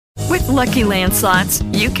Lucky Land Slots,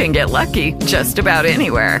 you can get lucky just about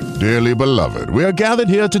anywhere. Dearly beloved, we are gathered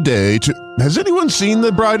here today to... Has anyone seen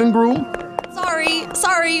the bride and groom?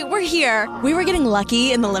 Sorry, we're here. We were getting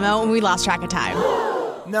lucky in the limo and we lost track of time.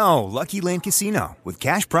 No, Lucky Land Casino, with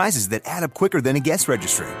cash prizes that add up quicker than a guest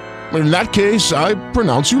registry. In that case, I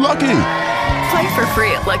pronounce you lucky. Play for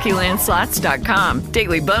free at LuckyLandSlots.com.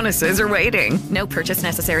 Daily bonuses are waiting. No purchase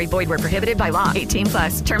necessary. Void where prohibited by law.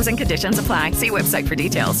 18+. Terms and conditions apply. See website for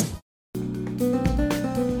details.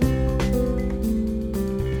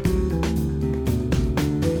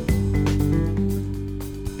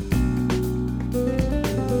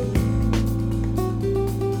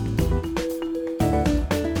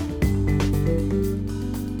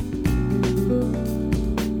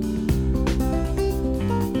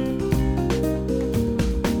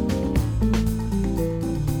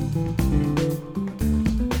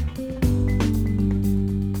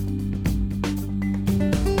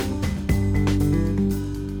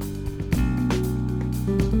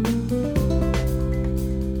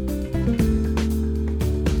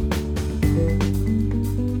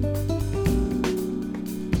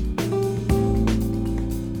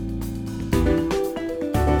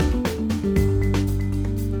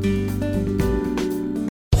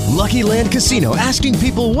 Lucky Land Casino, asking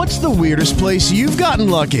people, what's the weirdest place you've gotten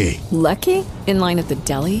lucky? Lucky? In line at the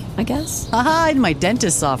deli, I guess? Aha, in my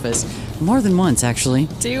dentist's office. More than once, actually.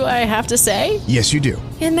 Do I have to say? Yes, you do.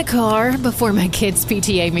 In the car before my kids'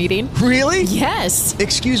 PTA meeting. Really? Yes.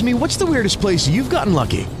 Excuse me, what's the weirdest place you've gotten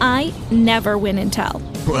lucky? I never win and tell.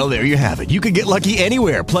 Well, there you have it. You can get lucky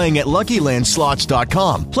anywhere, playing at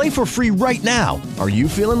LuckyLandSlots.com. Play for free right now. Are you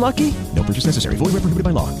feeling lucky? No purchase necessary. Void where prohibited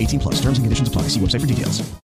by law. 18+. Terms and conditions apply. See website for details.